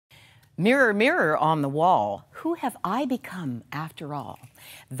Mirror, mirror on the wall, who have I become after all?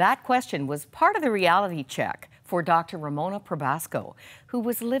 That question was part of the reality check for Dr. Ramona Probasco, who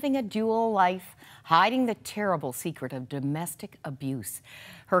was living a dual life, hiding the terrible secret of domestic abuse.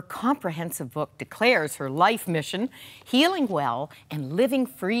 Her comprehensive book declares her life mission, healing well and living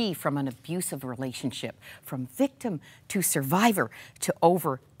free from an abusive relationship, from victim to survivor to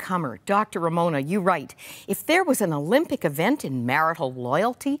overcomer. Dr. Ramona, you write, if there was an Olympic event in marital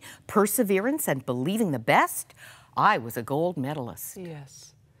loyalty, perseverance, and believing the best, I was a gold medalist. Yes.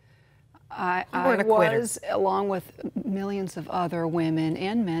 I was, along with millions of other women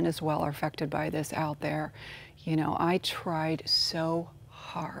and men as well, are affected by this out there. You know, I tried so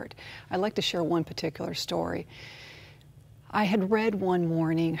hard. I'd like to share one particular story. I had read one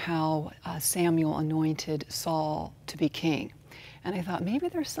morning how Samuel anointed Saul to be king. And I thought, maybe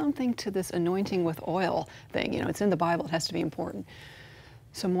there's something to this anointing with oil thing. You know, it's in the Bible, it has to be important.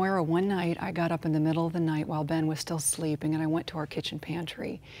 So Moira, one night I got up in the middle of the night while Ben was still sleeping, and I went to our kitchen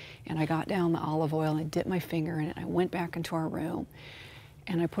pantry and I got down the olive oil and I dipped my finger in it. I went back into our room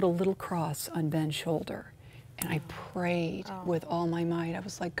and I put a little cross on Ben's shoulder and I prayed with all my might. I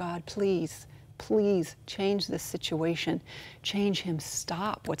was like, God, please, please change this situation. Change him.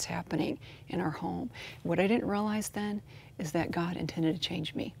 Stop what's happening in our home. What I didn't realize then is that God intended to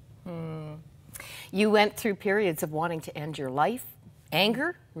change me. You went through periods of wanting to end your life,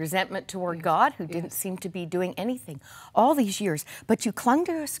 anger, resentment toward God, who didn't seem to be doing anything all these years, but you clung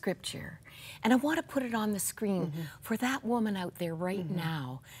to a scripture. And I want to put it on the screen for that woman out there right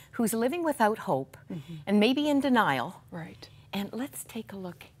now who's living without hope and maybe in denial. Right. And let's take a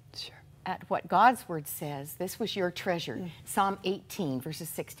look at what God's word says. This was your treasure, Psalm 18, verses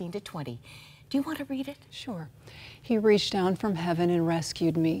 16 to 20. Do you want to read it? Sure. He reached down from heaven and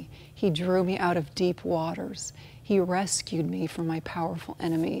rescued me. He drew me out of deep waters. He rescued me from my powerful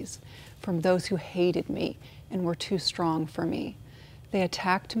enemies, from those who hated me and were too strong for me. They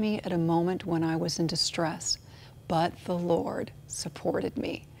attacked me at a moment when I was in distress, but the Lord supported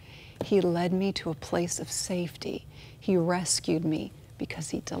me. He led me to a place of safety. He rescued me because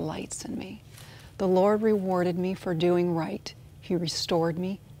He delights in me. The Lord rewarded me for doing right. He restored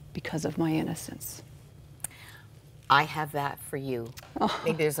me because of my innocence. I have that for you.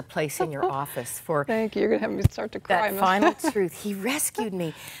 Maybe there's a place in your office for Thank you. You're going to have me start to cry. That final truth. He rescued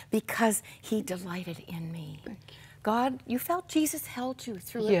me because He delighted in me. Thank you. God, you felt Jesus held you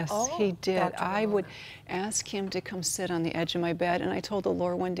through it all. Yes, He did. I would ask Him to come sit on the edge of my bed, and I told the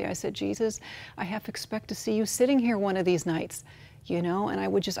Lord one day, I said, Jesus, I half expect to see you sitting here one of these nights, you know, and I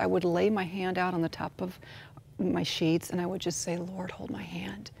would lay my hand out on the top of my sheets, and I would just say, Lord, hold my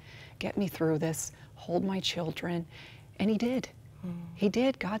hand. Get me through this. Hold my children. And He did. He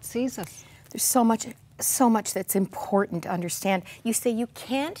did. God sees us. There's so much that's important to understand. You say you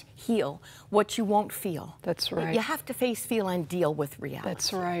can't heal what you won't feel. That's right. You have to face, feel, and deal with reality.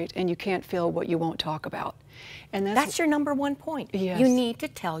 That's right. And you can't feel what you won't talk about. And that's your number one point. Yes. You need to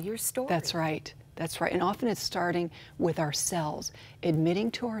tell your story. That's right. That's right. And often it's starting with ourselves,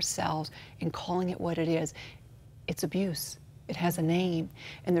 admitting to ourselves and calling it what it is. It's abuse. It has a name,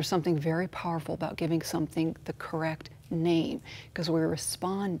 and there's something very powerful about giving something the correct name, because we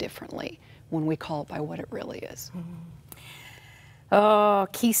respond differently when we call it by what it really is. Oh,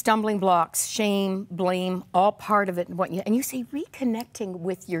 key stumbling blocks, shame, blame, all part of it. And you say reconnecting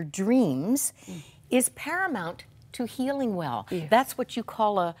with your dreams is paramount to healing well. Yes. That's what you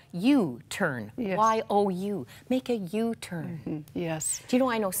call a U-turn, Yes. Y-O-U. Make a U-turn. Yes. Do you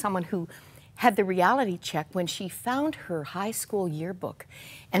know, I know someone who had the reality check when she found her high school yearbook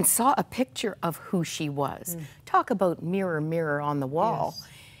and saw a picture of who she was. Talk about mirror, mirror on the wall. Yes.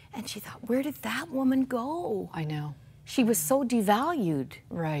 And she thought, where did that woman go? I know. She was so devalued,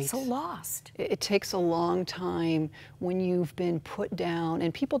 right. So lost. It takes a long time when you've been put down,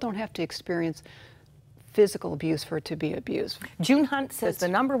 and people don't have to experience physical abuse for it to be abuse. June Hunt says the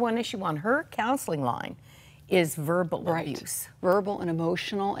number one issue on her counseling line is verbal abuse. Verbal and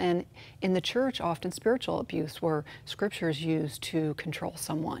emotional, and in the church often spiritual abuse, where scripture is used to control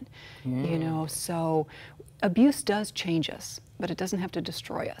someone. You know, so abuse does change us, but it doesn't have to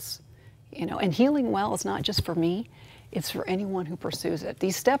destroy us. You know, and healing well is not just for me, it's for anyone who pursues it.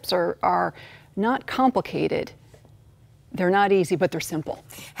 These steps are not complicated, they're not easy, but they're simple.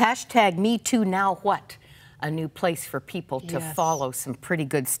 Hashtag Me Too Now What? A new place for people to follow some pretty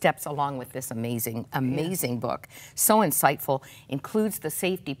good steps along with this amazing book. So insightful, includes the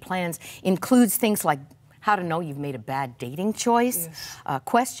safety plans, includes things like how to know you've made a bad dating choice,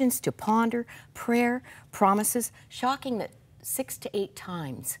 questions to ponder, prayer, promises. Shocking that 6 to 8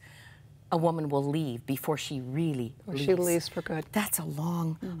 times a woman will leave before she really leaves. She leaves for good. That's a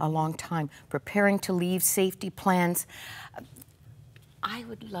long time. Preparing to leave, safety plans. I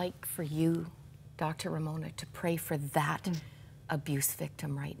would like for you, Dr. Ramona, to pray for that abuse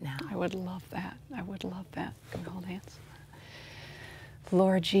victim right now. I would love that. I would love that. Can we hold hands?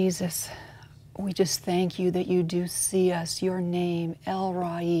 Lord Jesus, we just thank you that you do see us, your name, El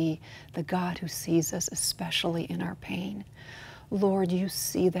Rai, the God who sees us, especially in our pain. Lord, you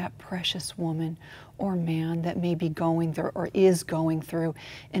see that precious woman or man that may be going through or is going through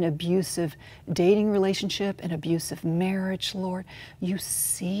an abusive dating relationship, an abusive marriage, Lord. You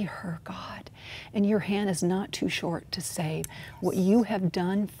see her, God, and your hand is not too short to save. What you have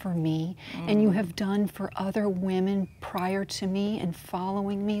done for me and you have done for other women prior to me and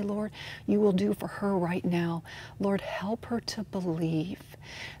following me, Lord, you will do for her right now. Lord, help her to believe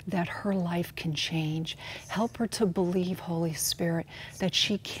that her life can change. Help her to believe, Holy Spirit, that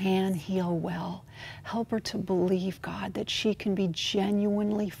she can heal well. Help her to believe, God, that she can be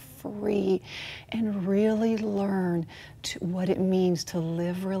genuinely free and really learn what it means to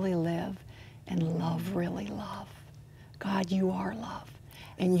live really live and love really love. God, you are love,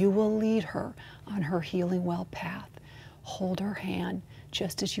 and you will lead her on her healing well path. Hold her hand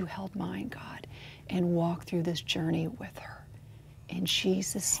just as you held mine, God, and walk through this journey with her. In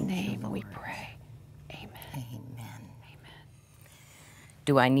Jesus' name we pray. Amen. Amen.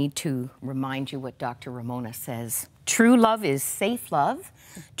 Do I need to remind you what Dr. Ramona says? True love is safe love.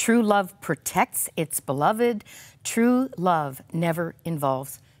 True love protects its beloved. True love never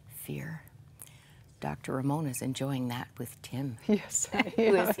involves fear. Dr. Ramona's enjoying that with Tim. Yes,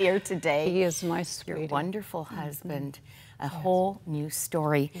 who is here today. He is my sweetie. Your wonderful husband. A whole new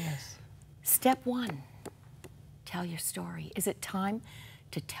story. Yes. Step one, tell your story. Is it time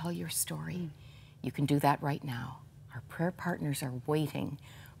to tell your story? You can do that right now. Our prayer partners are waiting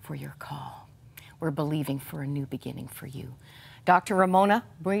for your call. We're believing for a new beginning for you. Dr. Ramona,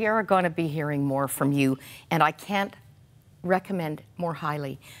 we are going to be hearing more from you, and I can't recommend more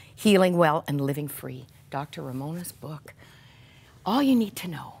highly Healing Well and Living Free, Dr. Ramona's book. All you need to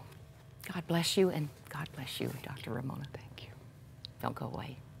know. God bless you, and God bless you, Dr. Ramona. Thank you. Don't go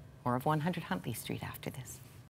away. More of 100 Huntley Street after this.